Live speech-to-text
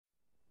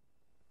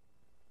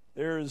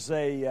There's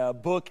a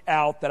book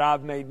out that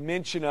I've made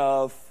mention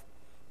of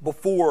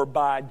before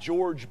by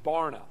George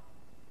Barna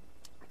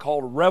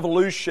called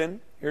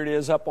Revolution. Here it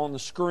is up on the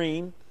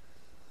screen.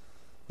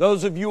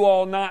 Those of you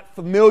all not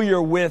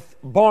familiar with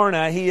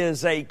Barna, he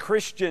is a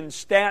Christian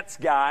stats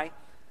guy,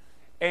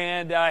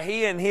 and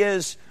he and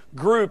his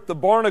group, the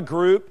Barna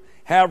Group,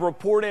 have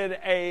reported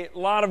a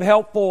lot of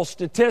helpful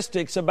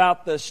statistics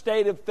about the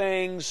state of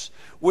things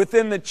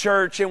within the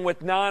church and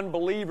with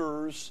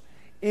non-believers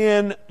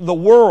in the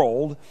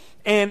world.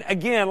 And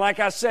again, like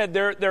I said,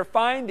 their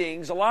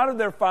findings, a lot of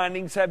their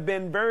findings have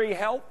been very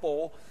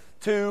helpful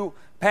to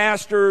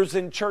pastors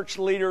and church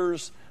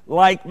leaders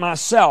like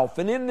myself.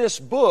 And in this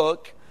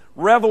book,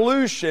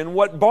 Revolution,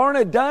 what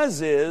Barna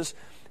does is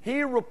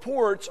he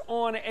reports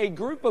on a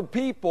group of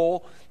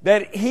people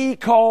that he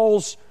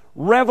calls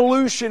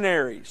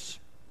revolutionaries.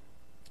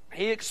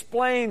 He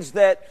explains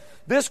that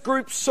this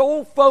group's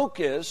sole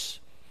focus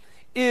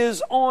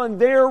is on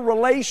their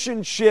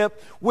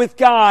relationship with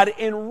God,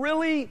 and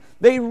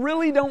they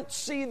really don't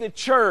see the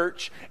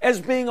church as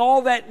being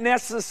all that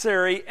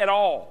necessary at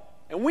all.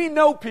 And we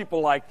know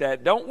people like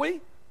that, don't we?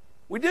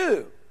 We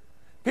do.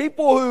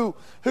 People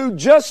who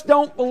just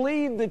don't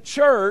believe the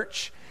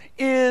church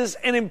is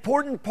an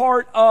important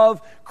part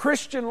of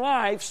Christian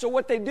life, so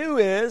what they do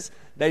is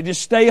they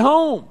just stay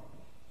home.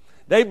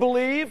 They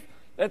believe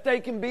that they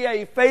can be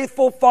a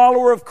faithful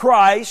follower of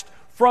Christ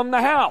from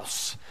the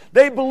house.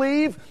 They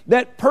believe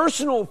that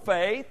personal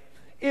faith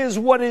is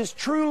what is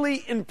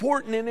truly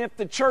important, and if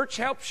the church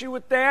helps you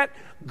with that,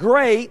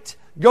 great,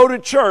 go to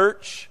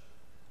church.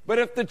 But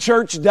if the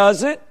church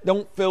doesn't,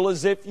 don't feel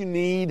as if you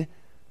need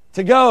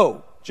to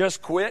go.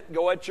 Just quit,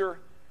 go at your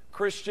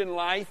Christian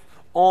life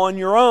on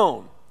your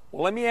own.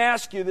 Well, let me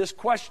ask you this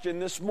question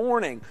this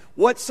morning.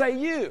 What say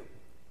you?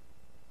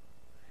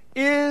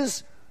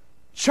 Is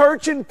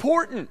church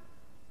important?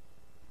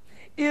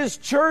 Is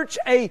church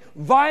a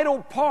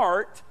vital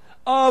part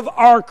of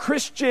our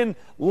Christian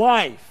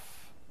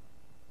life?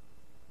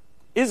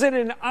 Is it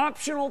an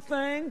optional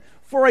thing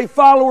for a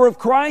follower of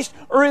Christ,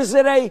 or is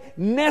it a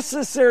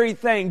necessary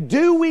thing?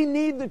 Do we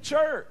need the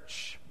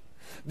church?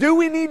 Do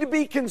we need to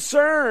be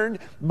concerned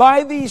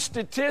by these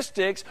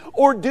statistics,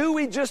 or do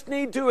we just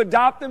need to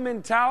adopt the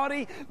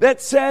mentality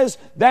that says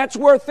that's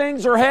where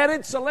things are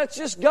headed, so let's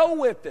just go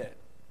with it?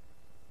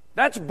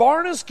 That's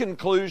Barna's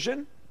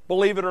conclusion,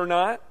 believe it or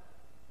not.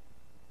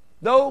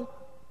 Though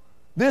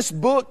this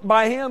book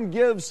by him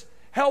gives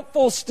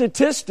helpful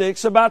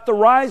statistics about the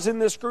rise in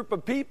this group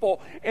of people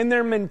and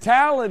their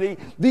mentality,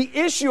 the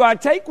issue I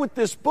take with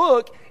this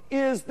book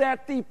is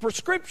that the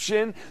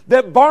prescription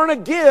that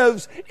Barna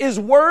gives is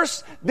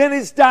worse than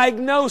his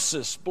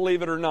diagnosis,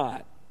 believe it or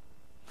not.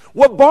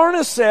 What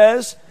Barna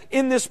says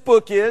in this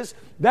book is,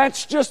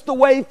 that's just the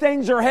way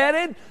things are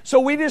headed, so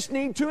we just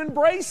need to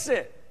embrace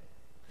it.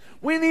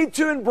 We need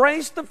to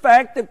embrace the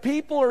fact that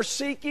people are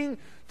seeking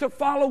to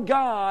follow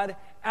God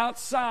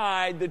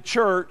outside the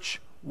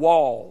church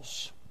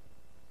walls.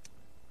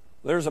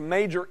 There's a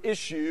major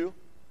issue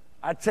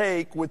I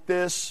take with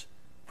this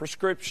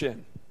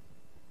prescription.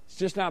 It's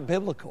just not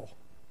biblical.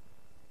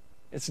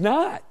 It's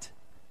not.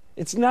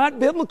 It's not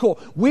biblical.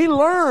 We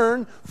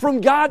learn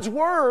from God's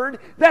Word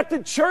that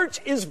the church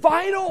is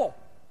vital.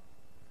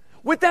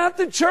 Without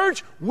the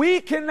church,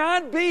 we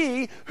cannot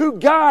be who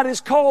God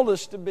has called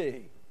us to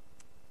be.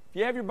 If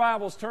you have your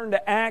Bibles, turn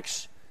to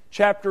Acts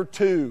chapter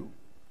 2.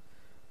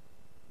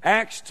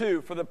 Acts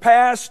 2. For the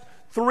past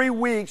 3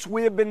 weeks,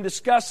 we have been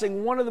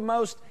discussing one of the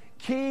most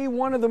key,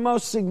 one of the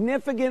most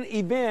significant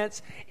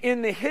events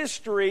in the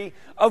history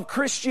of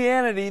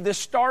Christianity, the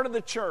start of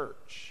the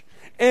church.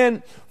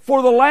 And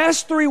for the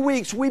last 3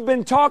 weeks, we've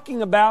been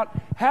talking about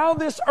how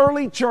this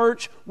early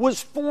church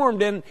was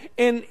formed.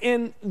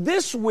 And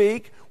this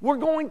week, we're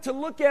going to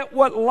look at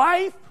what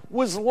life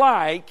was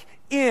like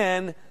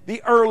in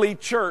the early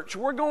church.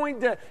 We're going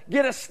to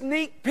get a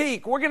sneak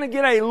peek. We're going to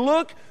get a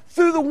look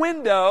through the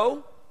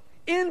window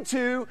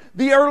into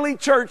the early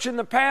church in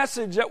the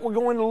passage that we're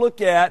going to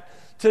look at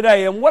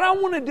today. And what I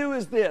want to do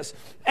is this.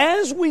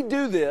 As we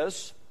do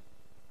this,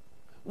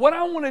 what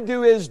I want to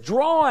do is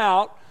draw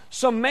out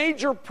some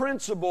major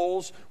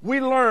principles we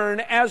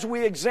learn as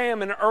we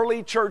examine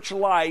early church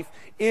life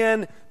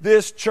in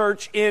this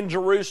church in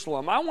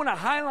Jerusalem. I want to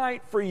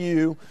highlight for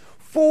you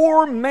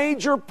 4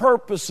 major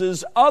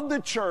purposes of the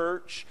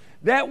church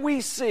that we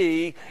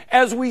see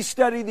as we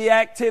study the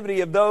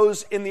activity of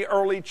those in the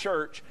early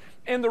church.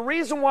 And the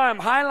reason why I'm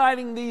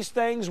highlighting these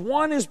things,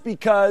 1 is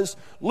because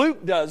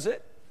Luke does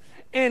it,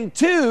 and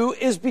 2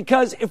 is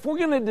because if we're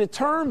going to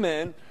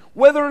determine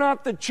whether or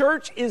not the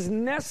church is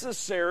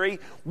necessary,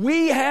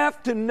 we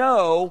have to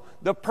know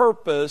the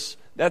purpose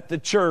that the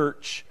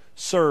church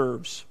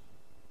serves.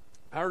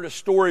 I heard a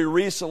story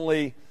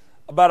recently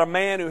about a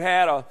man who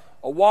had a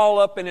wall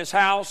up in his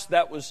house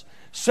that was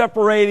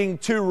separating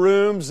two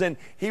rooms, and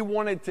he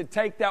wanted to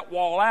take that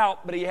wall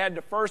out, but he had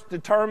to first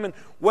determine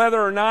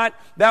whether or not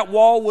that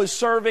wall was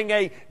serving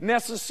a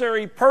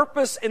necessary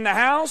purpose in the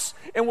house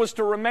and was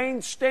to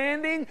remain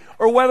standing,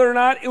 or whether or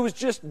not it was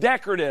just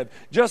decorative,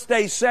 just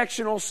a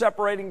sectional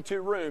separating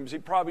two rooms. He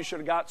probably should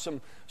have got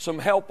some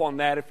help on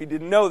that if he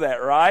didn't know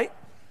that, right?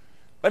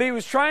 But he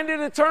was trying to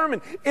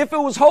determine if it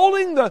was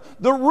holding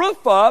the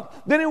roof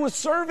up, then it was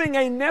serving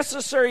a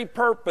necessary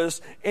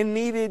purpose and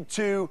needed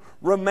to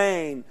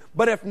remain.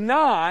 But if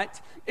not,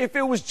 if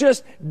it was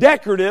just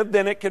decorative,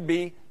 then it could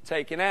be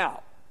taken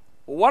out.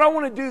 Well, what I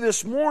want to do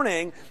this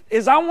morning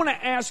is I want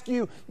to ask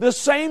you the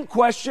same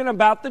question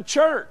about the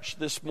church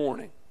this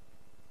morning.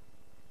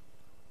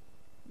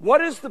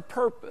 What is the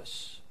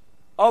purpose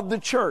of the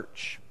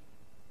church?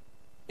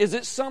 Is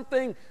it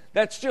something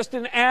that's just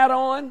an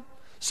add-on?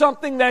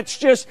 Something that's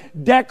just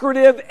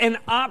decorative and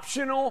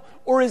optional?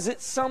 Or is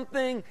it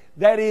something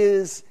that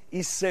is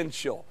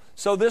essential?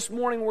 So this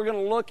morning we're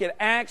going to look at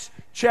Acts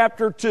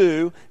chapter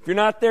 2. If you're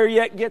not there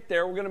yet, get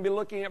there. We're going to be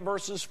looking at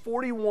verses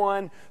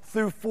 41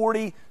 through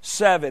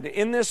 47.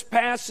 In this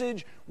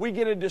passage, we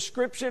get a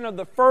description of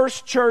the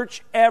first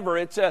church ever.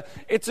 It's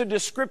a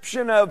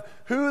description of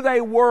who they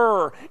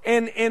were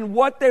and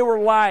what they were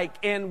like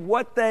and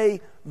what they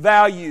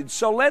valued.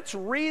 So let's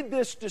read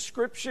this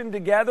description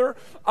together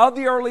of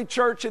the early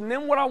church, and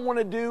then what I want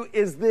to do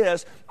is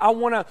this. I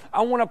want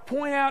to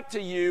point out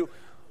to you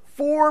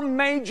 4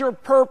 major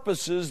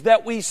purposes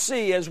that we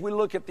see as we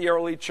look at the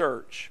early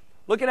church.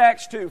 Look at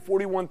Acts 2,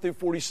 41 through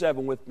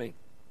 47 with me.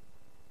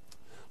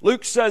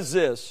 Luke says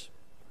this: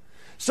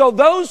 "So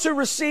those who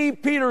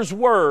received Peter's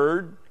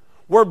word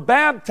were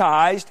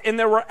baptized, and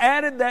there were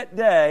added that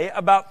day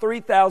about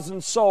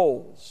 3,000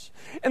 souls.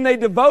 And they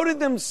devoted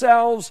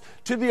themselves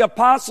to the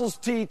apostles'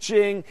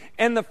 teaching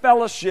and the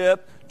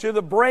fellowship, to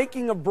the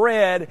breaking of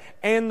bread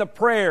and the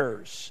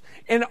prayers.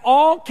 And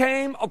all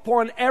came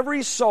upon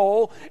every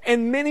soul,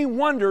 and many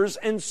wonders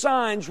and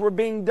signs were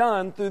being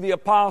done through the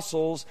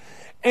apostles.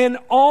 And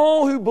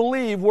all who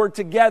believed were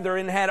together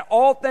and had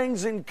all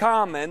things in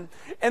common,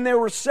 and they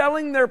were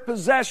selling their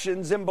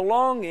possessions and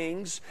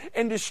belongings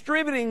and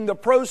distributing the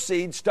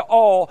proceeds to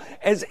all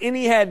as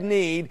any had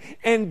need.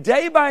 And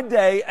day by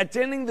day,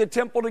 attending the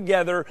temple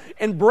together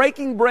and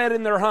breaking bread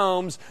in their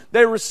homes,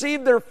 they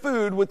received their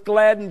food with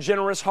glad and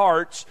generous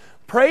hearts,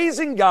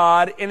 praising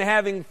God and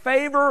having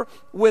favor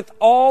with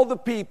all the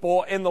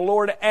people. And the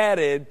Lord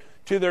added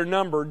to their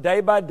number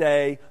day by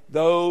day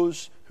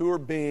those who were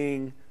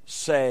being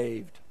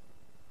saved."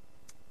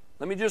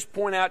 Let me just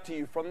point out to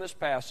you from this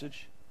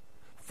passage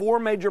 4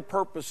 major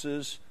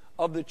purposes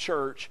of the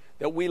church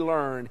that we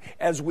learn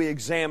as we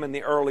examine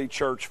the early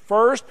church.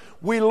 First,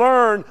 we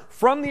learn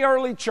from the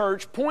early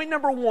church, point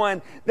number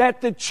 1,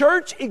 that the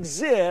church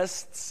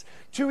exists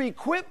to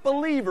equip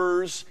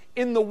believers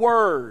in the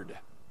Word.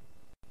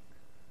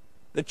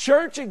 The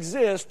church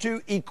exists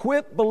to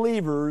equip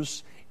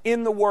believers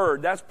in the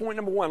Word. That's point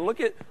number 1. Look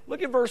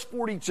at verse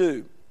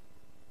 42.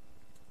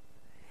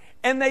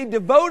 "And they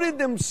devoted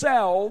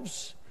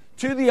themselves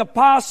to the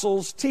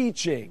apostles'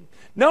 teaching."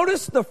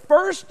 Notice the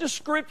first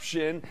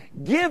description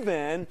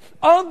given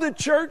of the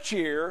church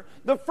here,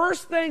 the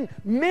first thing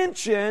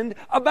mentioned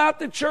about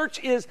the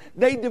church is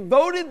they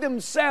devoted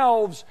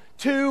themselves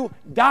to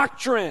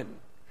doctrine.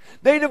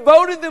 They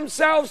devoted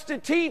themselves to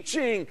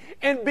teaching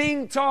and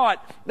being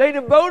taught. They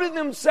devoted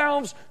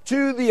themselves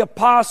to the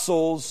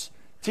apostles'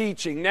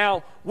 teaching.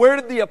 Now, where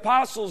did the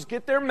apostles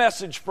get their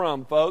message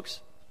from,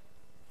 folks?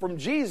 From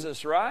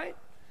Jesus, right?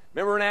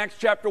 Remember in Acts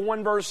chapter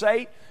 1, verse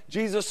 8,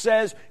 Jesus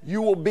says,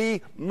 "You will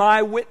be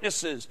my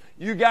witnesses."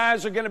 You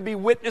guys are going to be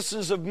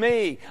witnesses of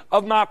me,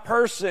 of my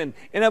person,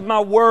 and of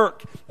my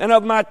work, and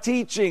of my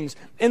teachings.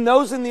 And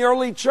those in the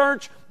early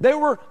church, they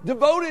were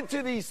devoted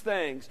to these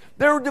things.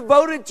 They were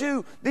devoted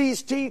to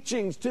these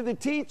teachings, to the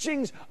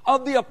teachings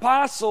of the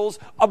apostles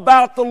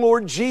about the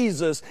Lord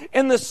Jesus.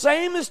 And the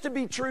same is to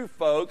be true,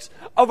 folks,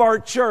 of our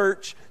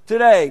church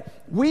today.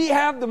 We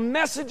have the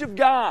message of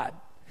God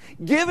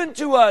given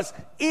to us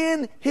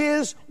in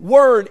His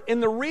Word.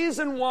 And the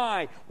reason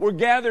why we're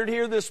gathered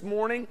here this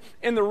morning,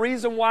 and the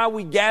reason why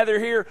we gather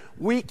here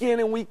week in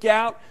and week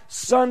out,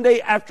 Sunday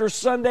after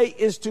Sunday,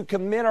 is to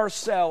commit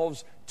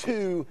ourselves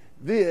to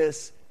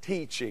this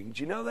teaching.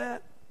 Do you know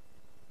that?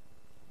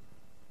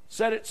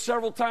 Said it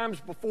several times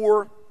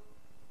before,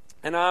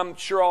 and I'm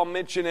sure I'll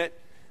mention it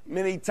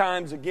many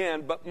times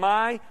again, but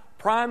my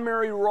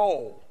primary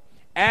role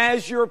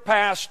as your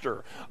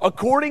pastor,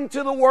 according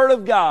to the Word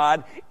of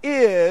God,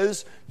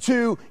 is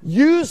to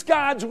use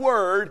God's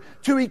Word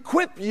to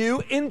equip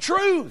you in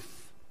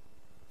truth.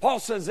 Paul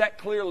says that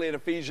clearly in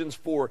Ephesians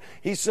 4.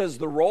 He says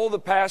the role of the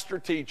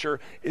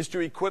pastor-teacher is to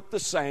equip the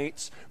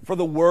saints for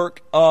the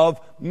work of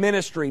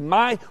ministry.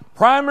 My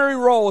primary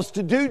role is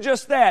to do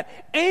just that.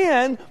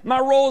 And my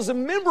role as a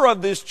member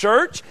of this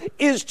church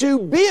is to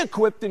be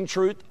equipped in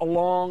truth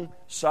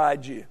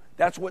alongside you.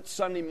 That's what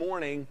Sunday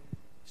morning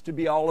is to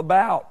be all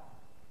about.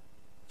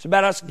 It's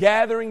about us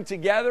gathering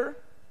together,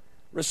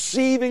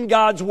 receiving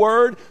God's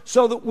Word,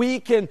 so that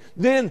we can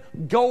then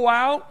go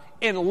out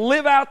and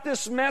live out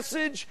this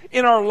message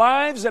in our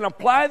lives and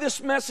apply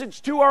this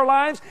message to our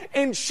lives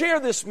and share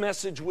this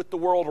message with the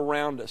world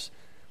around us.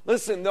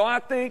 Listen, though I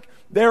think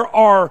there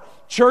are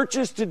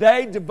churches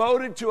today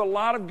devoted to a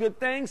lot of good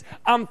things,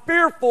 I'm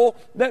fearful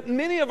that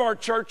many of our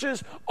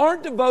churches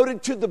aren't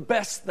devoted to the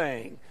best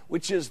thing,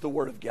 which is the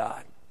Word of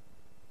God.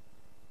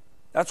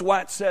 That's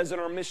why it says in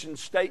our mission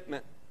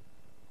statement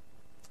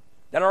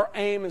that our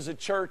aim as a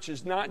church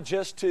is not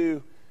just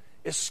to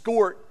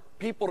escort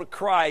people to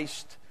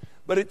Christ,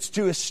 but it's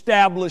to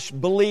establish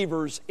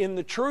believers in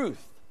the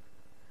truth.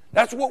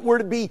 That's what we're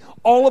to be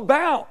all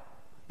about.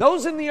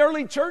 Those in the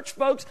early church,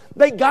 folks,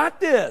 they got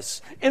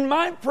this. And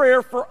my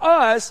prayer for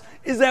us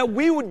is that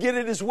we would get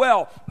it as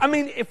well. I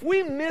mean, if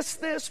we miss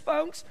this,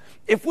 folks,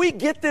 if we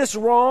get this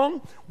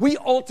wrong, we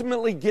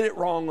ultimately get it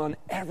wrong on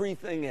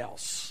everything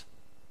else.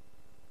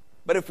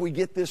 But if we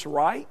get this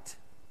right,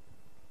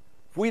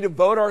 if we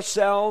devote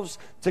ourselves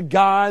to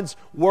God's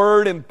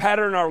Word and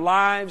pattern our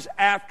lives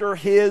after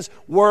His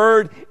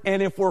Word,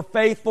 and if we're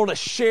faithful to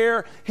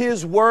share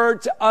His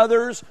Word to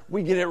others,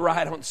 we get it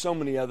right on so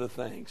many other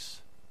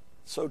things.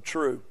 So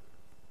true.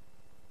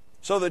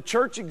 So the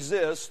church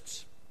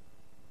exists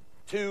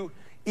to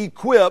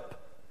equip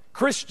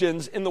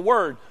Christians in the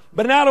Word.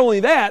 But not only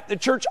that, the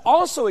church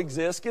also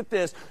exists, get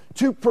this,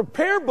 to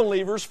prepare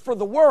believers for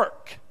the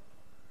work.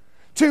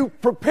 To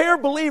prepare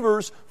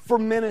believers for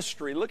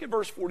ministry. Look at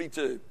verse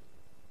 42.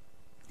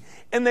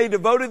 And they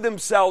devoted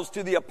themselves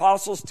to the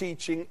apostles'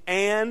 teaching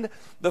and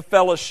the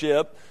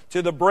fellowship,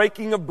 to the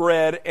breaking of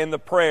bread and the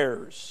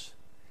prayers.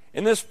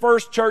 In this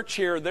first church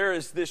here, there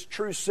is this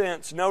true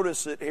sense,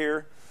 notice it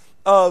here,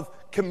 of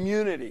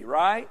community,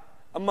 right?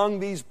 Among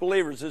these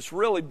believers. It's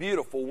really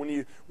beautiful when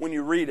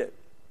you read it.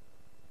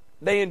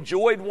 They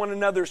enjoyed one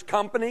another's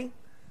company.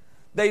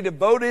 They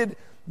devoted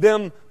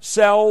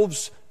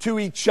themselves to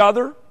each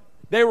other.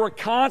 They were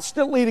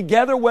constantly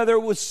together, whether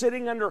it was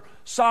sitting under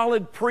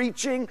solid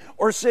preaching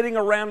or sitting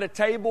around a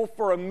table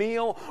for a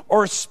meal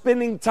or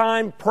spending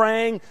time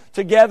praying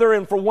together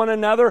and for one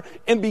another.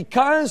 And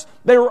because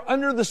they were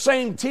under the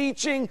same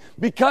teaching,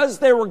 because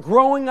they were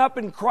growing up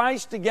in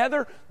Christ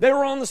together, they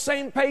were on the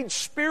same page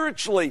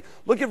spiritually.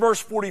 Look at verse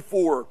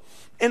 44.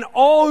 And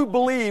all who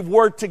believed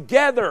were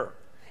together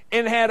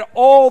and had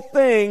all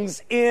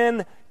things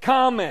in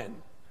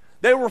common.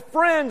 They were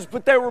friends,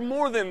 but they were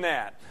more than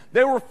that.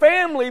 They were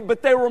family,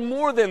 but they were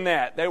more than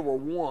that. They were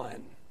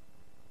one.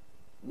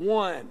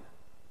 One.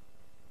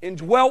 And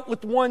dwelt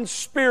with one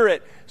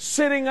Spirit,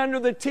 sitting under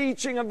the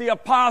teaching of the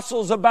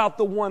apostles about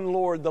the one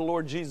Lord, the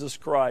Lord Jesus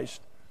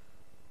Christ.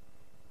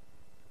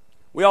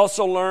 We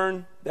also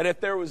learn that if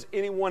there was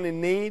anyone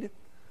in need,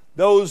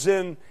 those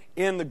in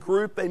the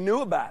group, they knew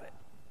about it.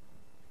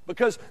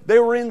 Because they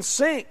were in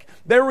sync.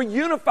 They were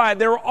unified.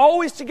 They were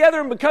always together.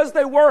 And because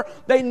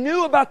they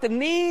knew about the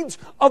needs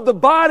of the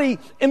body.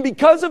 And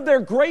because of their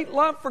great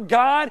love for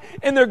God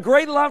and their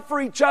great love for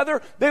each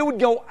other, they would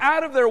go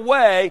out of their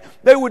way.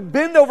 They would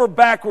bend over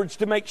backwards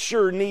to make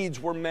sure needs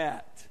were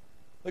met.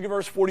 Look at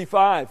verse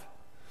 45.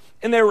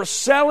 And they were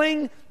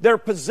selling their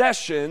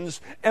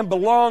possessions and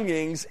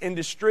belongings and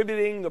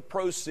distributing the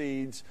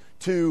proceeds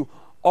to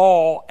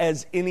all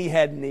as any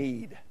had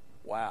need.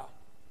 Wow.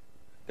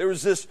 There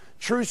was this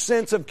true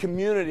sense of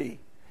community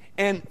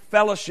and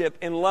fellowship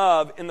and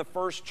love in the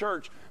first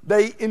church.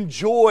 They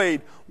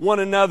enjoyed one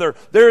another.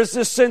 There is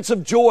this sense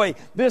of joy,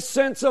 this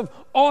sense of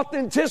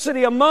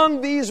authenticity among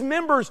these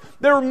members.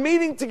 They were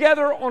meeting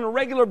together on a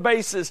regular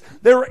basis.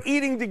 They were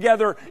eating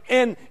together.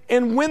 And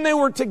when they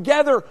were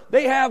together,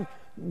 they have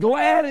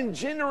glad and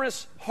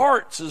generous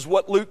hearts, is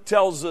what Luke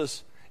tells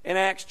us in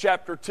Acts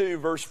chapter 2,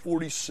 verse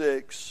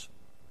 46.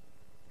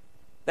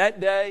 That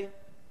day,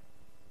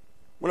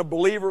 when a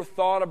believer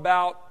thought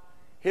about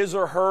his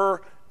or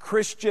her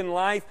Christian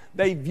life,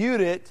 they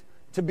viewed it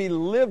to be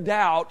lived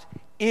out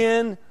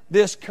in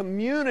this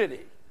community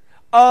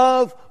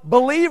of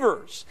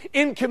believers,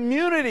 in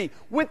community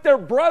with their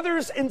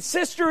brothers and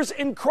sisters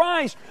in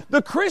Christ.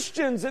 The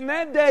Christians in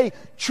that day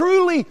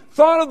truly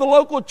thought of the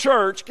local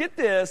church, get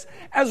this,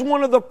 as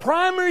one of the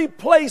primary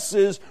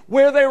places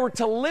where they were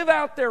to live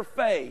out their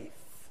faith.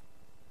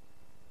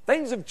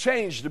 Things have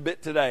changed a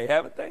bit today,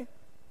 haven't they?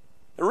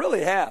 They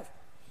really have.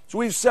 So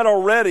we've said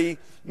already,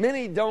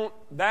 many don't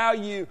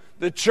value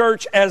the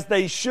church as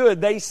they should.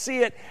 They see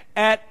it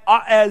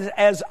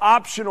as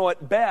optional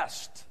at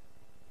best.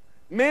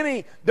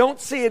 Many don't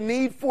see a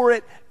need for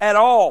it at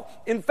all.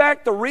 In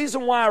fact, the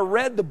reason why I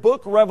read the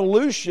book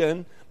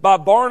Revolution by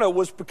Barna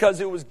was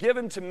because it was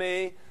given to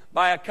me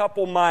by a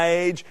couple my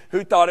age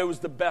who thought it was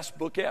the best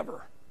book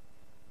ever.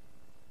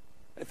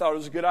 They thought it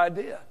was a good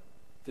idea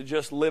to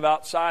just live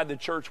outside the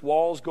church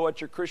walls, go at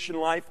your Christian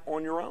life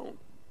on your own.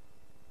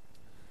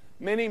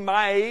 Many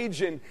my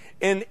age and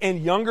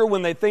younger,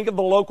 when they think of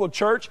the local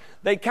church,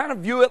 they kind of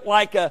view it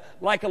like a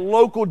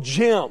local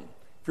gym.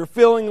 If you're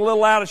feeling a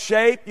little out of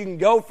shape, you can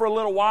go for a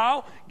little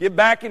while, get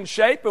back in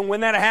shape, and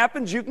when that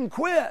happens, you can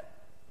quit.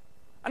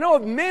 I know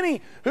of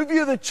many who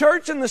view the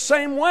church in the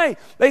same way.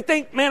 They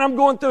think, man, I'm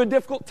going through a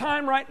difficult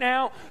time right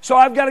now, so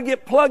I've got to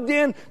get plugged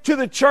in to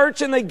the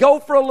church, and they go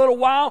for a little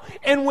while,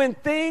 and when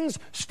things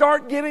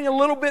start getting a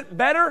little bit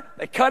better,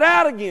 they cut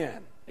out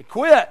again. They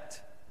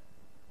quit.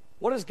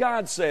 What does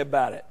God say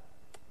about it?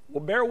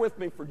 Well, bear with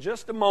me for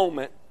just a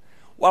moment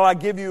while I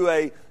give you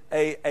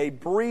a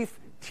brief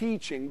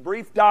teaching,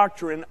 brief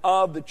doctrine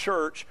of the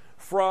church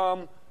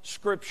from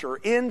Scripture.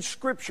 In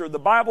Scripture, the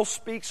Bible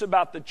speaks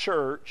about the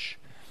church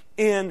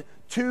in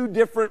two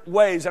different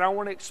ways. And I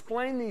want to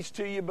explain these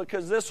to you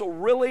because this will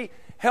really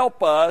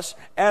help us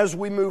as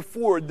we move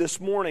forward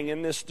this morning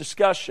in this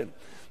discussion.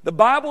 The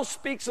Bible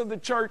speaks of the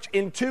church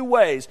in two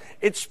ways.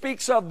 It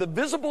speaks of the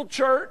visible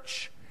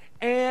church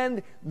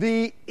and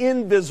the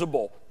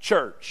invisible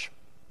church.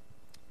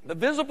 The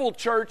visible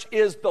church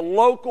is the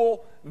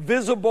local,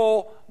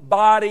 visible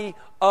body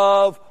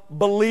of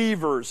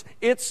believers.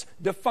 It's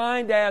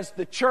defined as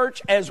the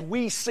church as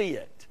we see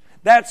it.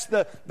 That's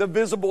the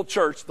visible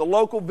church, the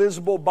local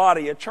visible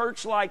body. A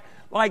church like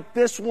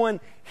this one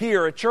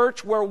here, a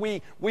church where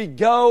we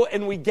go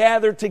and we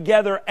gather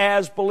together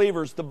as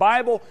believers. The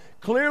Bible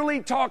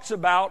clearly talks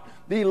about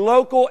the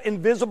local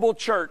invisible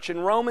church. In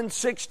Romans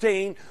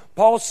 16,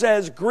 Paul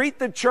says, greet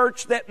the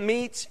church that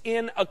meets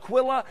in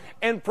Aquila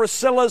and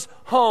Priscilla's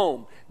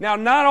home. Now,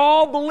 not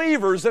all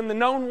believers in the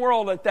known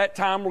world at that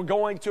time were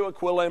going to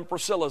Aquila and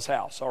Priscilla's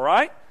house, all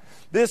right?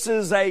 This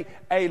is a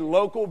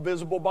local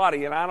visible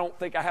body, and I don't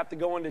think I have to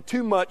go into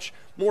too much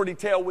more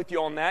detail with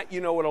you on that.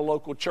 You know what a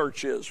local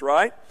church is,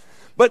 right?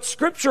 But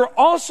Scripture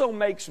also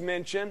makes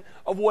mention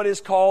of what is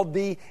called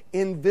the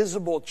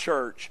invisible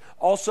church,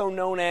 also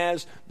known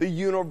as the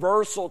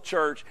universal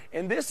church.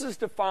 And this is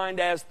defined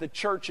as the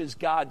church as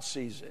God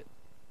sees it.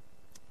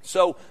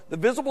 So the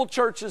visible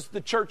church is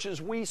the church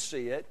as we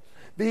see it.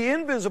 The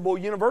invisible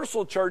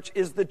universal church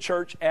is the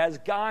church as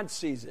God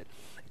sees it.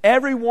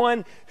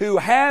 Everyone who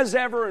has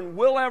ever and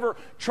will ever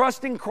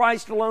trust in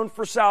Christ alone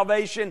for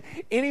salvation,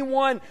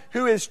 anyone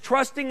who is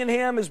trusting in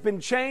Him has been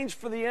changed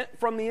from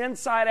the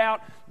inside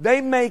out. They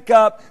make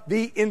up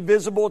the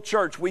invisible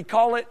church. We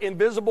call it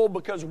invisible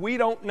because we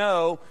don't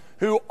know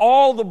who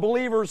all the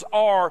believers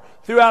are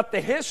throughout the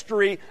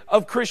history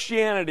of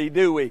Christianity,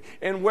 do we?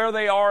 And where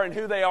they are and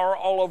who they are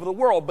all over the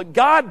world. But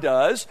God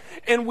does,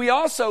 and we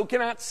also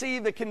cannot see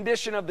the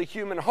condition of the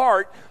human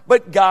heart,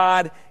 but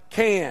God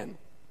can.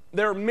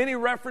 There are many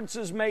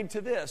references made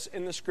to this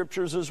in the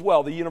Scriptures as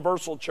well, the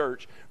universal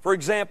church. For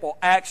example,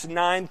 Acts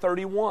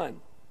 9:31.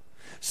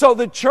 So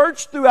the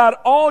church throughout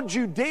all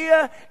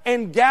Judea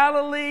and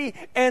Galilee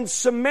and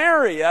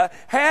Samaria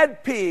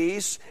had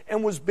peace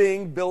and was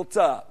being built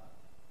up.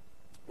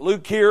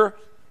 Luke here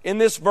in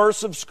this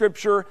verse of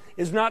Scripture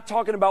is not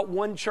talking about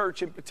one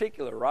church in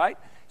particular, right?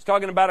 He's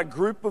talking about a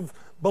group of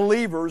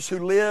believers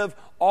who live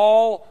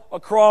all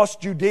across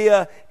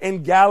Judea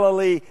and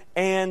Galilee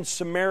and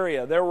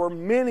Samaria. There were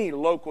many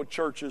local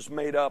churches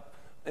made up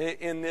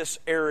in this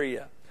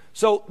area.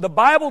 So the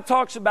Bible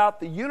talks about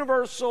the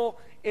universal,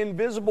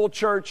 invisible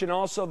church and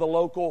also the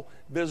local,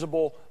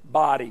 visible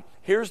body.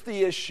 Here's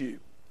the issue.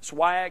 That's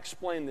why I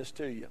explained this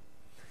to you.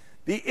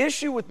 The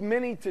issue with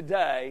many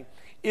today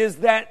is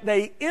that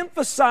they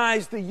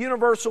emphasize the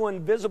universal,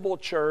 invisible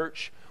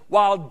church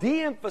while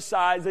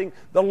de-emphasizing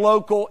the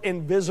local,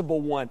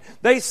 invisible one.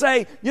 They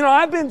say,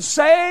 I've been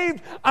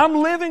saved. I'm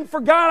living for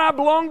God. I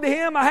belong to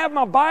Him. I have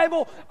my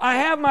Bible. I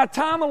have my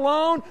time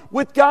alone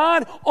with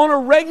God on a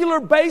regular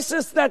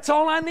basis. That's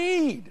all I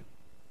need.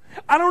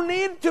 I don't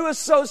need to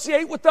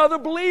associate with other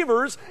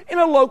believers in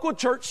a local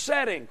church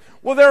setting.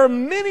 Well, there are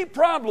many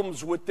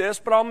problems with this,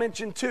 but I'll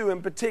mention two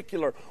in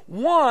particular.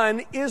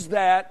 One is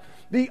that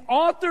the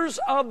authors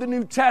of the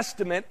New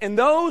Testament and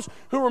those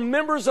who were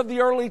members of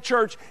the early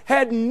church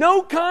had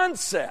no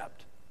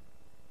concept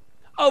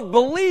of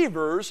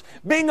believers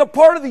being a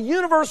part of the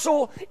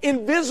universal,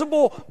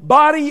 invisible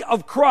body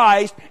of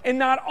Christ and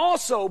not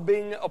also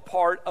being a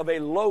part of a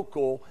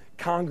local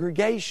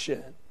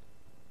congregation.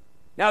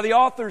 Now, the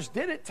authors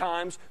did at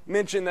times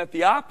mention that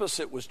the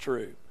opposite was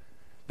true.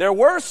 There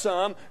were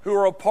some who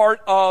were a part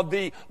of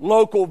the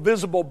local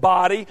visible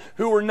body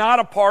who were not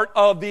a part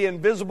of the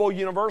invisible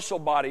universal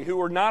body, who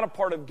were not a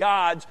part of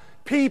God's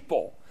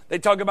people. They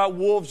talk about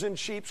wolves in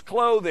sheep's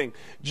clothing.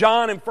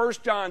 John in 1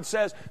 John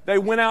says they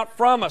went out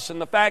from us,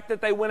 and the fact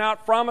that they went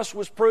out from us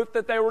was proof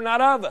that they were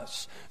not of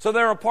us. So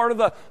they're a part of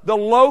the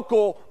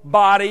local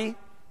body,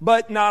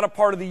 but not a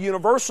part of the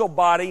universal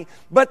body.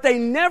 But they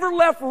never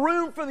left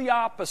room for the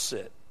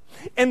opposite.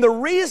 And the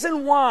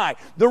reason why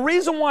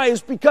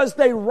is because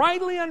they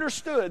rightly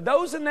understood,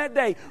 those in that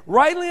day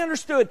rightly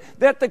understood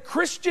that the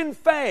Christian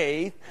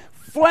faith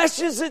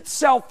fleshes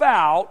itself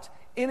out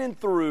in and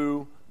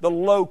through the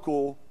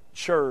local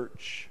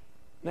church.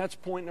 And that's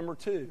point number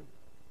two.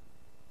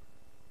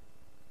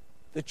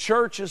 The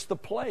church is the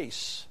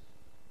place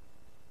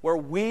where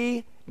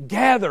we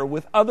gather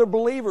with other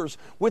believers,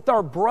 with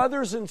our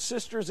brothers and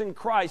sisters in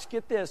Christ,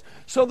 get this,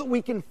 so that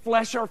we can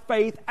flesh our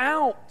faith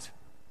out.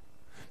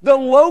 The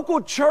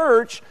local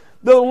church,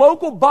 the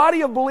local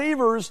body of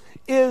believers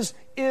is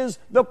is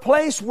the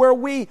place where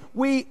we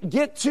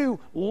get to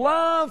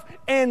love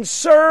and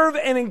serve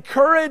and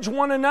encourage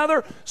one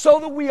another so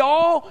that we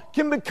all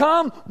can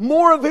become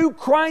more of who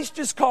Christ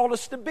has called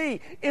us to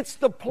be. It's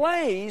the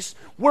place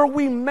where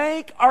we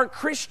make our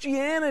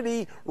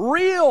Christianity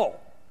real.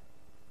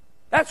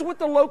 That's what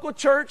the local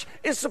church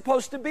is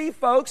supposed to be,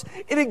 folks.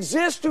 It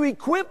exists to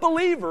equip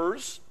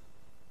believers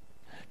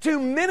to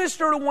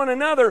minister to one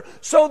another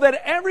so that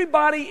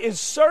everybody is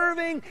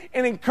serving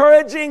and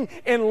encouraging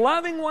and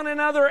loving one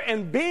another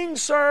and being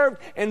served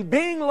and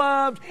being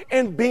loved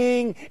and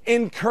being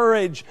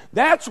encouraged.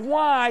 That's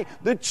why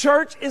the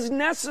church is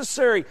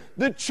necessary.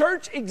 The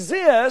church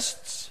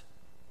exists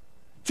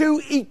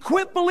to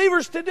equip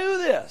believers to do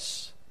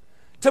this,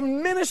 to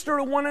minister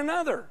to one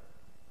another.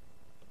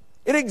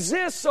 It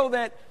exists so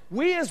that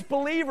we as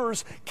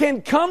believers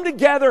can come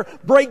together,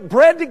 break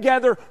bread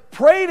together,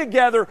 pray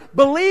together,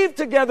 believe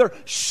together,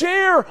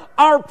 share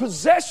our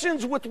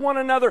possessions with one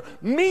another,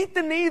 meet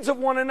the needs of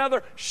one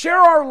another, share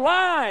our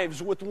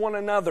lives with one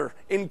another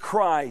in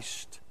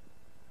Christ.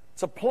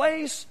 It's a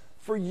place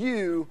for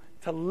you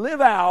to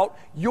live out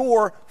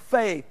your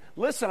faith.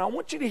 Listen, I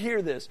want you to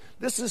hear this.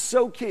 This is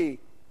so key.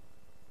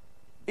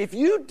 If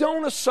you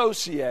don't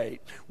associate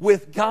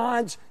with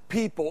God's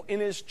people in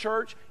His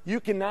church, you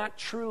cannot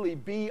truly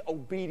be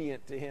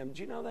obedient to Him.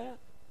 Do you know that?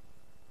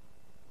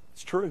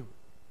 It's true.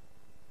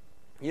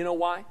 You know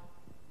why?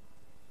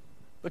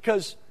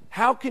 Because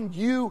how can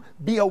you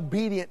be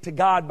obedient to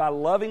God by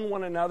loving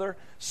one another,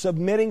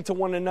 submitting to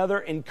one another,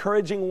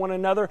 encouraging one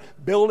another,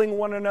 building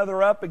one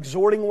another up,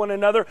 exhorting one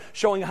another,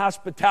 showing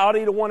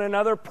hospitality to one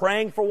another,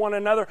 praying for one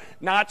another,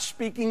 not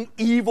speaking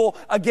evil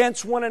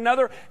against one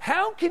another?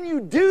 How can you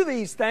do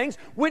these things,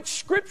 which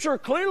Scripture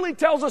clearly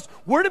tells us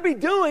we're to be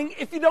doing,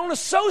 if you don't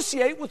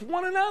associate with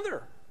one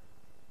another?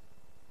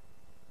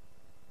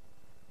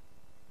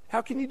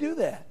 How can you do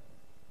that?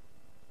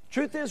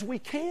 Truth is, we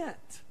can't.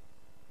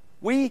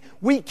 We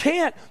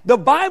can't. The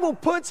Bible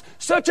puts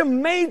such a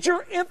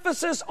major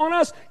emphasis on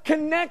us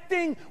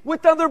connecting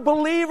with other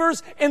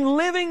believers and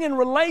living in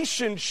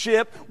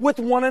relationship with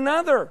one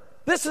another.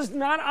 This is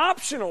not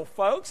optional,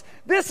 folks.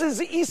 This is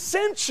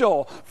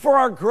essential for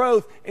our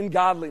growth in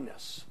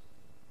godliness.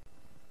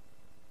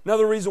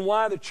 Another reason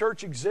why the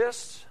church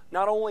exists,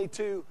 not only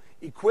to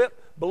equip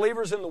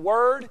believers in the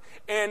Word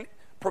and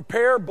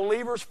prepare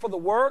believers for the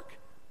work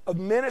of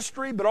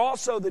ministry, but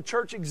also the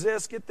church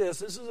exists, get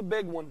this is a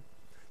big one,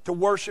 to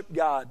worship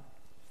God.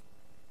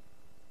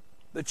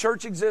 The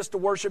church exists to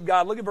worship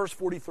God. Look at verse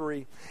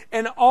 43.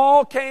 And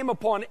all came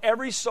upon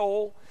every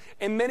soul,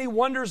 and many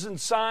wonders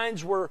and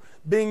signs were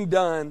being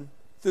done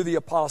through the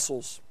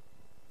apostles.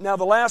 Now,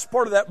 the last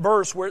part of that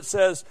verse where it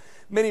says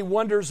many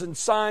wonders and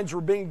signs were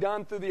being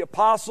done through the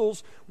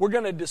apostles, we're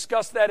going to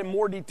discuss that in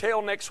more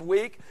detail next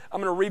week. I'm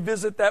going to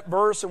revisit that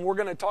verse, and we're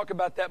going to talk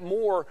about that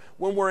more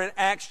when we're in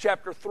Acts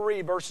chapter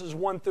 3, verses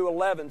 1 through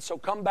 11. So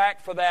come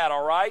back for that,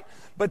 all right?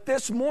 But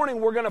this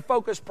morning, we're going to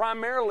focus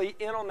primarily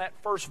in on that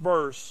first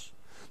verse.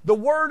 The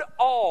word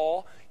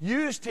all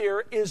used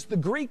here is the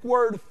Greek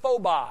word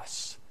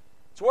phobos.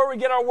 It's where we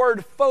get our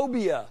word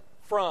phobia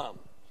from.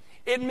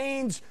 It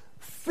means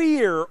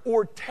fear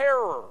or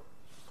terror.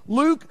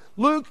 Luke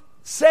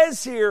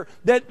says here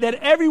that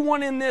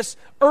everyone in this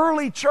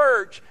early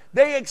church,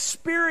 they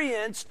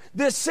experienced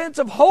this sense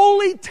of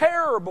holy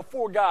terror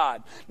before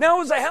God. Now, it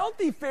was a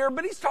healthy fear,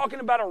 but he's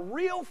talking about a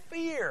real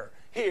fear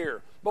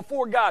here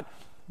before God.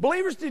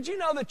 Believers, did you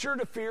know that you're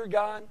to fear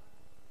God?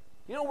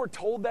 You know we're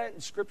told that in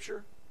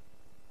Scripture?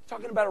 It's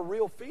talking about a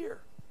real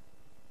fear.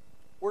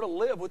 We're to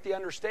live with the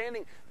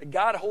understanding that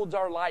God holds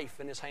our life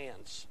in His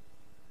hands.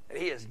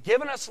 He has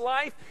given us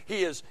life.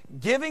 He is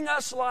giving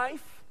us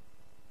life,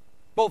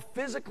 both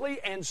physically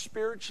and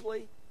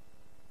spiritually.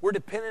 We're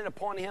dependent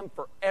upon Him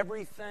for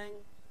everything.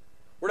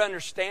 We're to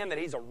understand that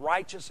He's a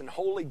righteous and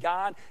holy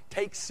God,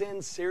 takes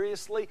sin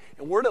seriously,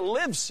 and we're to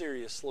live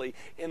seriously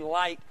in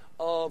light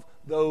of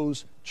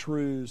those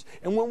truths.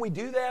 And when we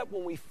do that,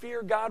 when we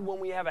fear God, when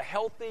we have a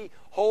healthy,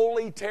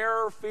 holy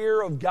terror,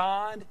 fear of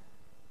God,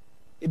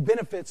 it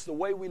benefits the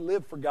way we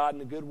live for God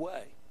in a good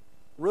way.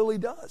 It really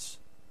does.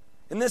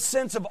 And this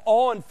sense of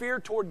awe and fear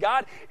toward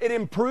God, it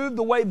improved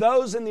the way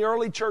those in the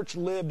early church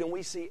lived, and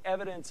we see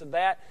evidence of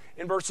that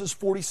in verses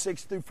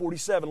 46 through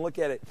 47. Look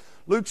at it.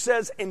 Luke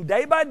says, and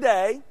day by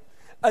day,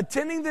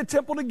 attending the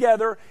temple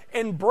together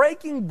and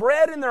breaking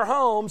bread in their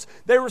homes,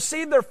 they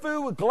received their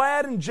food with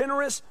glad and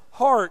generous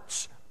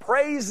hearts,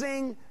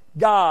 praising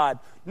God.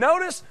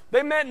 Notice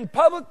they met in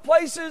public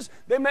places,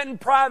 they met in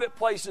private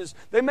places,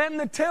 they met in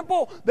the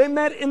temple, they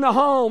met in the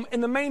home,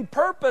 and the main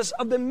purpose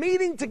of the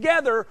meeting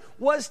together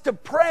was to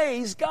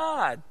praise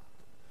God.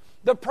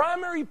 The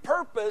primary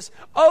purpose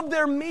of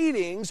their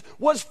meetings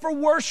was for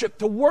worship,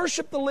 to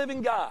worship the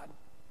living God.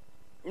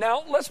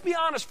 Now, let's be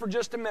honest for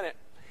just a minute.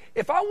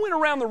 If I went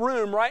around the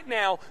room right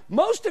now,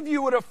 most of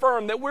you would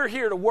affirm that we're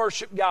here to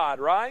worship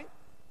God, right?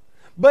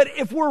 But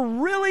if we're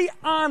really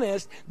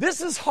honest,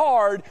 this is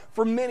hard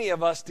for many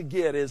of us to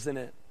get, isn't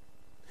it?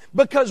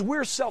 Because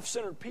we're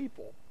self-centered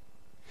people.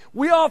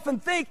 We often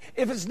think,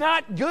 if it's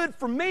not good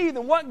for me,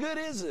 then what good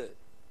is it?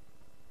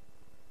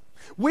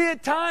 We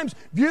at times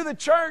view the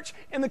church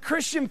and the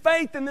Christian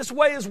faith in this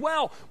way as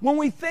well. When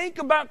we think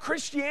about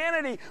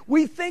Christianity,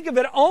 we think of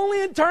it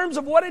only in terms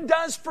of what it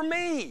does for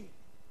me.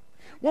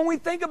 When we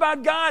think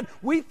about God,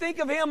 we think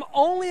of Him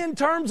only in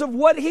terms of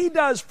what He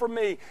does for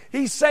me.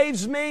 He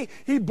saves me,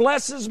 He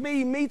blesses me,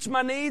 He meets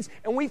my needs,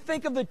 and we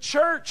think of the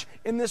church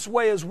in this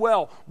way as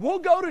well. We'll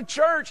go to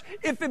church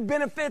if it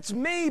benefits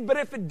me, but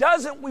if it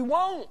doesn't, we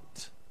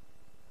won't.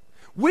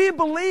 We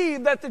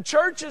believe that the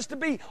church is to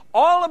be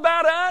all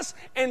about us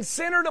and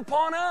centered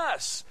upon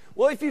us.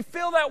 Well, if you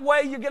feel that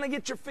way, you're going to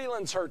get your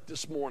feelings hurt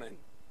this morning.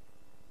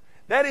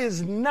 That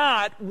is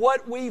not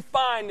what we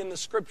find in the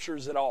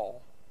Scriptures at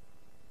all.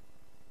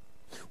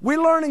 We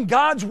learn in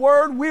God's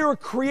Word we were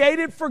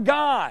created for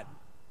God.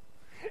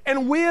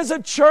 And we as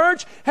a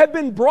church have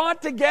been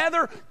brought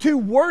together to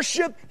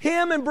worship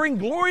Him and bring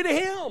glory to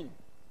Him.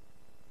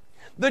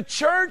 The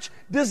church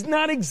does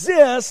not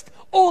exist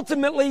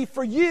ultimately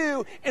for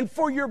you and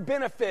for your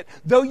benefit,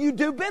 though you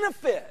do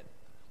benefit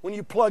when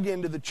you plug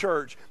into the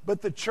church.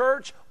 But the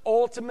church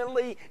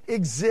ultimately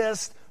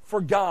exists for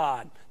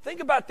God.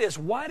 Think about this.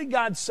 Why did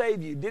God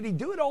save you? Did He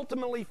do it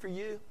ultimately for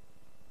you?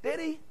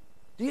 Did He?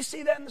 Do you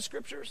see that in the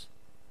Scriptures?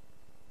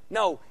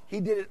 No,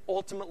 He did it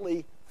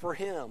ultimately for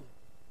Him.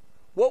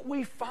 What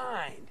we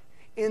find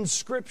in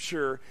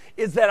Scripture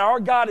is that our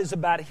God is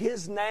about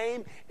His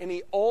name, and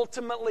He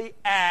ultimately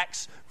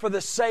acts for the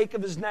sake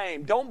of His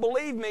name. Don't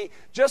believe me?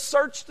 Just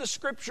search the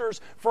Scriptures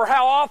for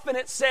how often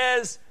it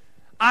says,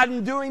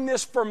 I'm doing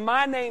this for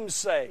my name's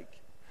sake.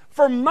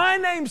 For my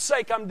name's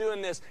sake I'm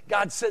doing this.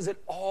 God says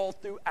it all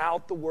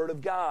throughout the Word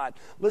of God.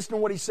 Listen to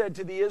what He said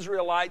to the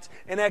Israelites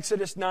in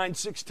Exodus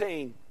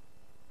 9:16.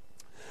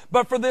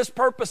 But for this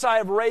purpose I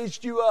have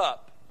raised you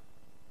up.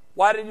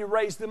 Why did He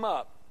raise them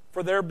up?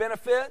 For their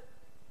benefit?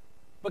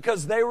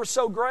 Because they were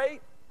so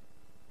great?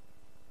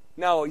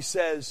 No, He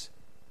says,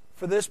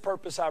 for this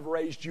purpose I've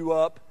raised you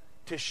up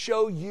to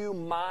show you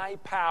my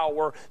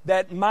power,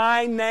 that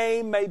my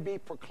name may be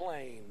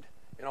proclaimed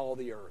in all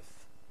the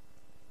earth.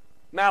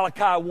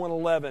 Malachi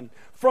 1:11.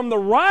 From the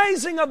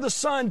rising of the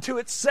sun to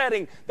its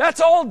setting, that's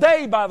all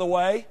day, by the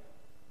way.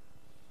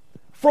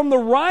 From the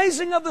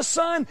rising of the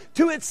sun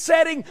to its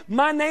setting,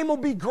 my name will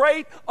be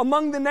great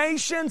among the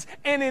nations,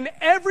 and in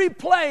every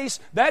place,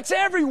 that's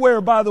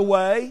everywhere, by the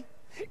way,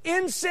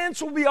 incense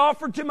will be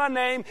offered to my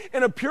name,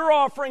 and a pure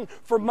offering,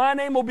 for my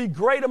name will be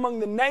great among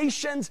the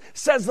nations,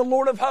 says the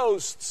Lord of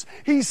hosts.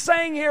 He's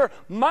saying here,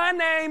 my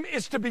name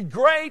is to be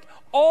great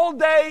all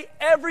day,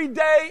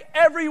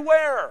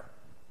 everywhere.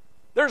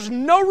 There's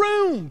no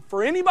room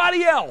for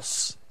anybody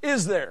else,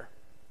 is there?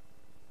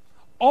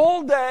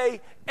 All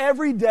day,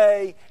 every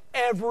day,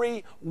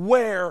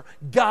 everywhere,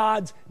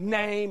 God's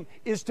name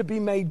is to be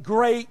made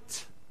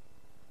great.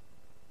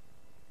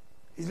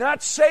 He's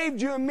not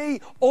saved you and me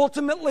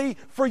ultimately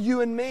for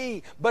you and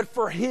me, but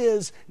for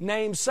His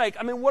name's sake.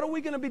 I mean, what are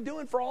we going to be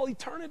doing for all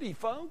eternity,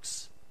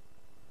 folks?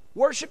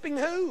 Worshiping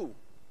who?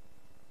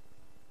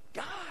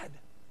 God.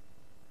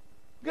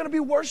 We're going to be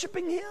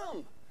worshiping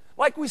Him.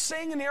 Like we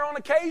sing in here on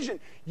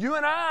occasion. You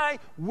and I,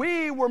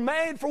 we were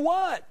made for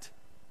what?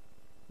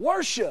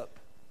 Worship.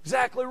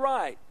 Exactly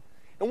right.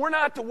 And we're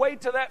not to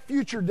wait till that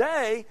future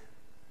day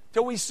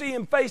till we see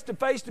Him face to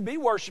face to be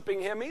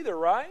worshiping Him either,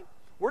 right?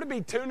 We're to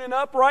be tuning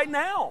up right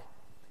now.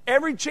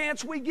 Every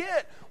chance we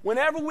get.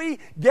 Whenever we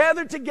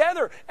gather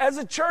together as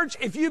a church,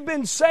 if you've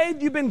been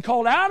saved, you've been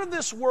called out of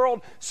this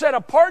world, set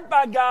apart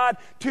by God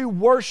to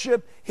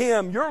worship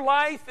Him. Your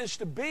life is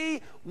to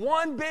be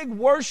one big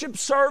worship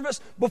service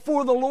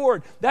before the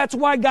Lord. That's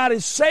why God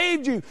has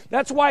saved you.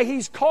 That's why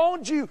He's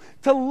called you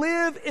to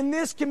live in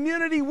this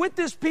community with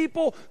this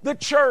people, the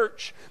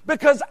church.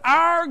 Because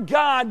our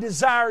God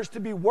desires to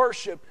be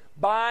worshiped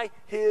by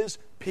His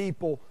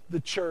people,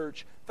 the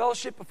church.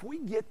 Fellowship, if we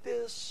get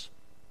this,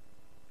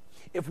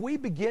 if we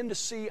begin to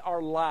see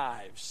our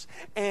lives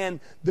and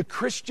the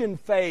Christian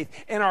faith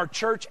and our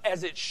church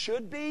as it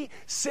should be,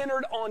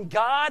 centered on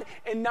God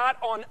and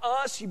not on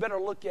us, you better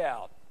look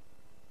out.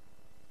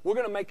 We're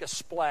going to make a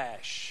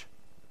splash.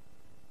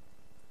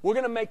 We're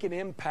going to make an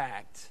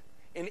impact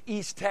in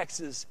East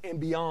Texas and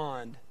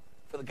beyond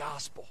for the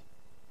gospel,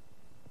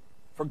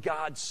 for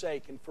God's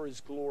sake and for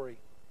His glory.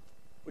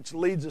 Which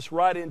leads us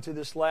right into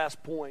this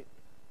last point.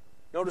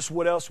 Notice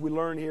what else we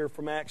learn here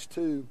from Acts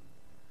 2.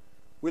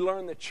 We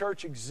learn the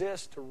church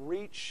exists to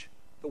reach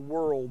the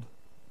world.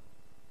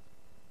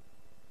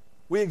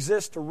 We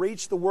exist to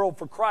reach the world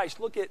for Christ.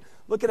 Look at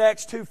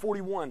Acts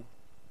 2:41.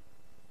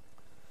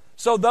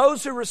 So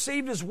those who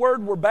received His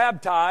word were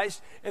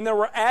baptized, and there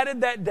were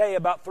added that day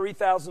about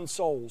 3,000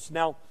 souls.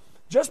 Now,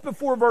 just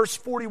before verse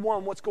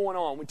 41, what's going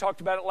on? We talked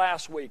about it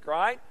last week,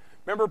 right?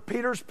 Remember,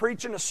 Peter's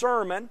preaching a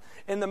sermon,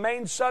 and the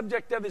main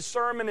subject of his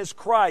sermon is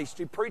Christ.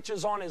 He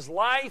preaches on His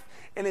life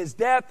and His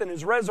death and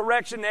His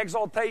resurrection and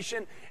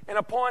exaltation. And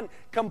upon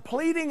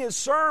completing his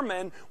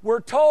sermon,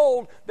 we're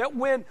told that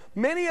when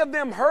many of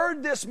them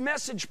heard this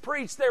message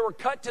preached, they were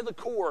cut to the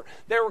core.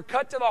 They were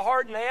cut to the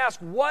heart, and they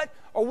asked, what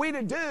are we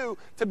to do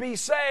to be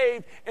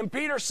saved? And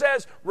Peter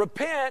says,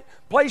 repent,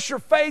 place your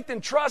faith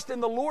and trust in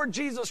the Lord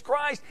Jesus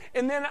Christ,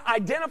 and then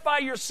identify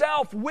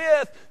yourself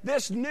with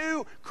this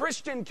new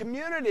Christian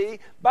community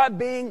by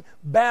being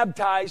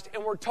baptized.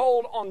 And we're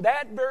told on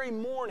that very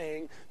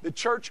morning, the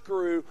church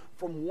grew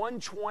from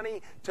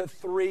 120 to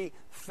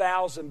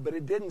 3,000. But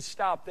it didn't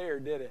stop there,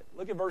 did it?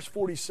 Look at verse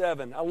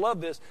 47. I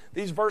love this.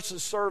 These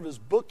verses serve as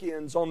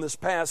bookends on this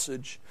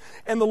passage.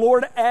 And the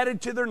Lord added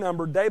to their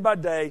number day by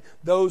day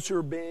those who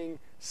are being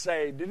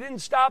saved. It didn't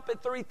stop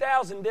at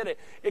 3,000, did it?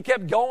 It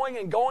kept going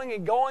and going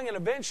and going, and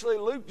eventually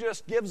Luke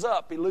just gives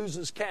up. He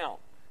loses count.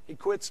 He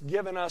quits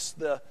giving us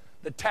the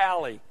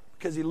tally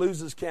because he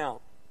loses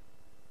count.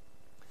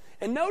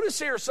 And notice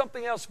here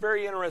something else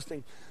very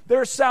interesting.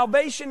 Their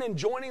salvation and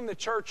joining the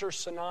church are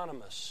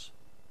synonymous.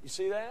 You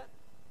see that?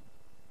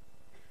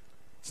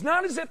 It's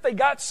not as if they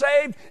got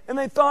saved and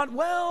they thought,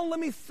 well, let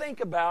me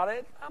think about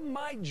it. I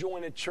might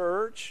join a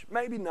church.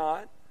 Maybe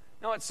not.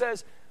 No, it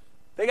says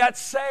they got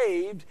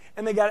saved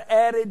and they got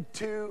added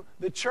to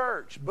the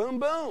church. Boom,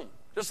 boom.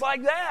 Just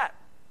like that.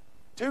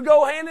 Two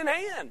go hand in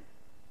hand.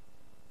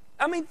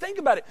 I mean, think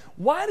about it.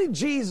 Why did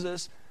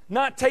Jesus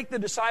not take the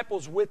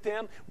disciples with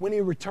him when he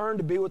returned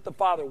to be with the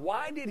Father?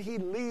 Why did he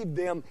leave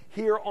them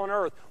here on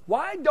earth?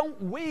 Why don't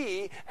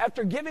we,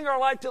 after giving our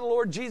life to the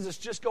Lord Jesus,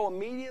 just go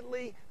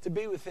immediately to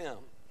be with him?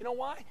 You know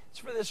why? It's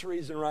for this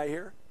reason right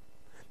here.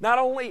 Not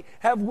only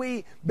have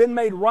we been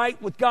made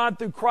right with God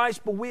through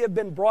Christ, but we have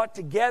been brought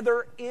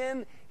together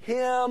in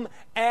him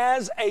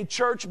as a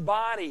church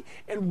body.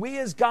 And we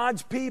as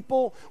God's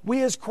people,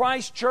 we as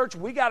Christ's church,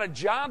 we got a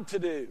job to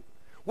do.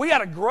 We got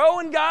to grow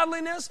in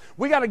godliness.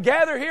 We got to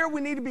gather here.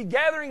 We need to be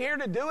gathering here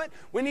to do it.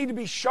 We need to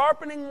be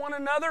sharpening one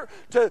another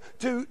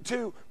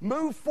to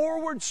move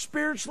forward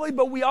spiritually,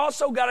 but we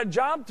also got a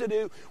job to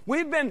do.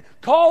 We've been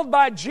called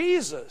by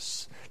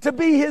Jesus to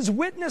be his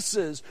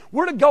witnesses.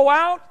 We're to go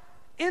out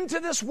into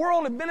this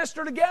world and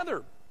minister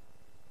together.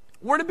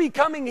 We're to be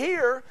coming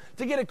here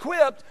to get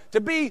equipped to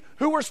be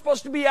who we're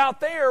supposed to be out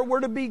there. We're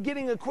to be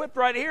getting equipped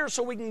right here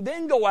so we can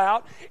then go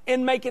out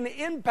and make an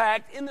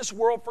impact in this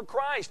world for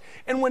Christ.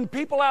 And when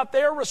people out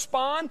there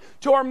respond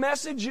to our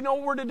message, you know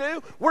what we're to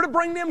do? We're to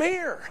bring them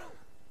here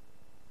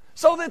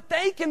so that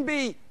they can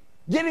be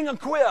getting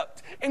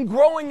equipped and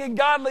growing in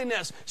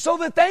godliness, so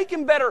that they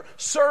can better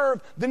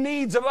serve the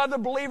needs of other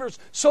believers,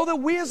 so that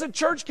we as a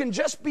church can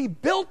just be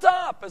built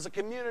up as a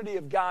community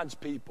of God's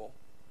people.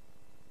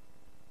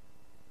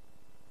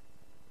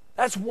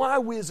 That's why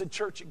we as a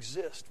church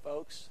exist,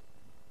 folks.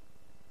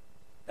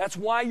 That's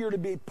why you're to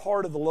be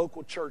part of the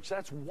local church.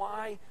 That's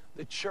why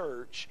the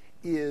church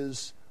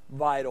is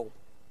vital.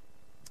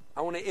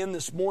 I want to end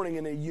this morning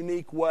in a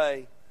unique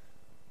way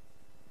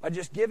by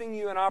just giving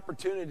you an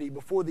opportunity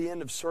before the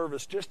end of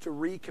service just to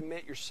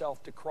recommit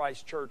yourself to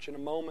Christ Church. In a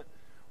moment,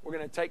 we're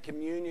going to take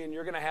communion.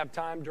 You're going to have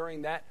time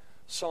during that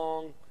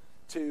song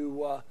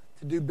to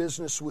do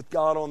business with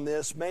God on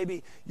this.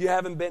 Maybe you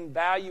haven't been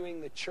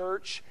valuing the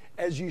church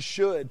as you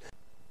should.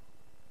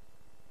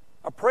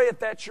 I pray if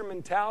that's your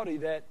mentality,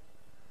 that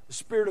the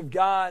Spirit of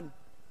God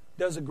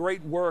does a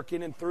great work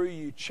in and through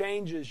you,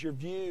 changes your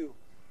view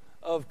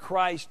of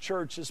Christ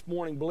Church this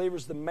morning.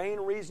 Believers, the main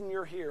reason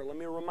you're here, let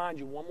me remind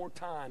you one more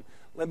time,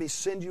 let me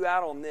send you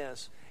out on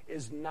this,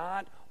 is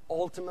not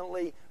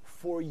ultimately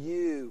for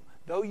you,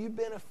 though you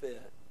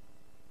benefit.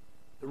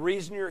 The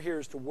reason you're here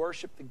is to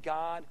worship the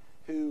God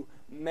who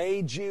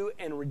made you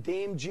and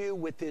redeemed you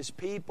with his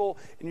people,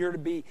 and you're to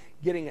be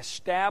getting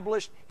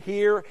established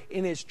here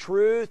in his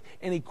truth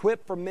and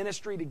equipped for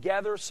ministry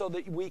together so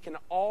that we can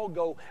all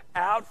go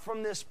out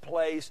from this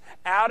place,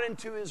 out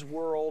into his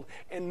world,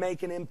 and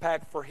make an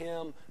impact for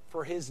him,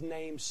 for his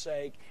name's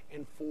sake,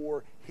 and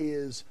for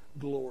his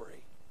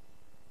glory.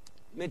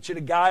 I mentioned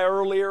a guy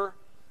earlier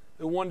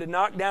who wanted to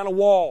knock down a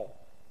wall.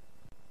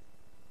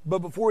 But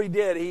before he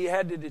did, he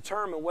had to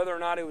determine whether or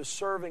not it was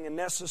serving a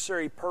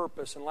necessary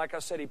purpose. And like I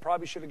said, he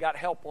probably should have got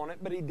help on it,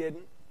 but he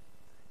didn't.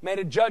 Made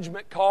a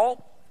judgment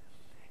call,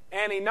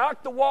 and he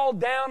knocked the wall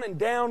down, and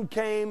down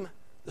came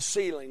the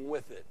ceiling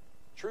with it.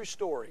 True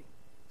story.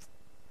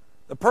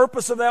 The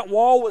purpose of that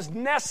wall was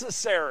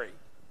necessary.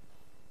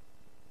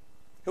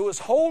 It was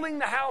holding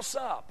the house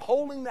up,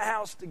 holding the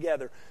house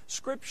together.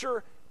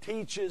 Scripture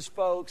teaches,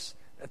 folks,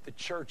 that the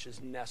church is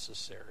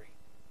necessary.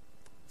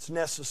 It's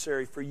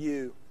necessary for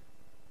you.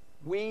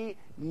 We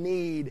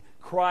need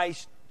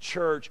Christ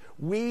Church.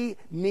 We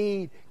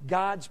need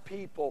God's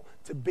people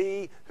to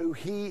be who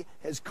he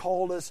has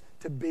called us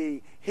to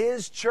be.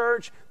 His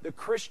church, the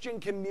Christian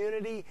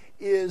community,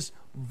 is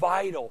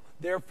vital.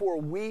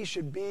 Therefore, we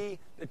should be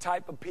the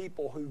type of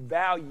people who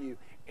value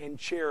and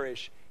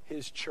cherish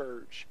his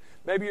church.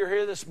 Maybe you're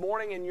here this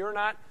morning and you're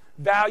not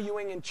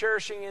valuing and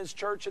cherishing his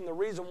church, and the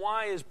reason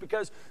why is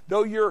because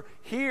though you're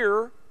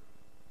here,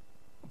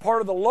 a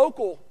part of the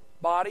local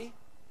body,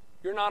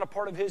 you're not a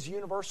part of his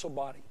universal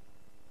body.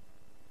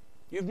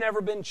 You've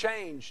never been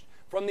changed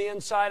from the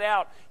inside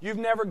out. You've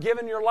never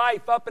given your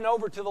life up and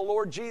over to the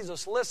Lord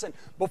Jesus. Listen,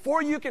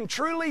 before you can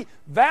truly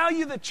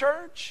value the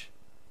church,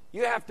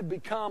 you have to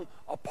become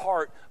a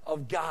part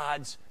of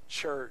God's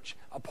church,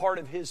 a part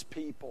of His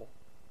people.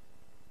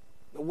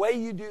 The way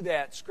you do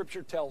that,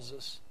 Scripture tells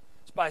us,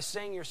 is by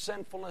seeing your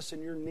sinfulness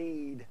and your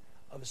need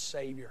of a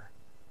Savior.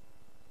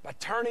 By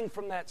turning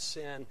from that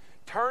sin,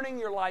 turning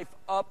your life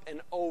up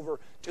and over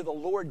to the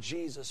Lord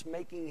Jesus,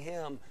 making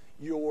Him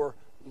your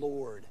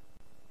Lord.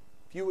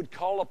 If you would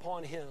call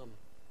upon Him,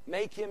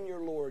 make Him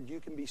your Lord, you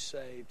can be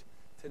saved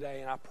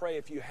today. And I pray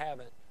if you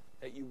haven't,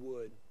 that you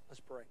would.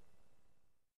 Let's pray.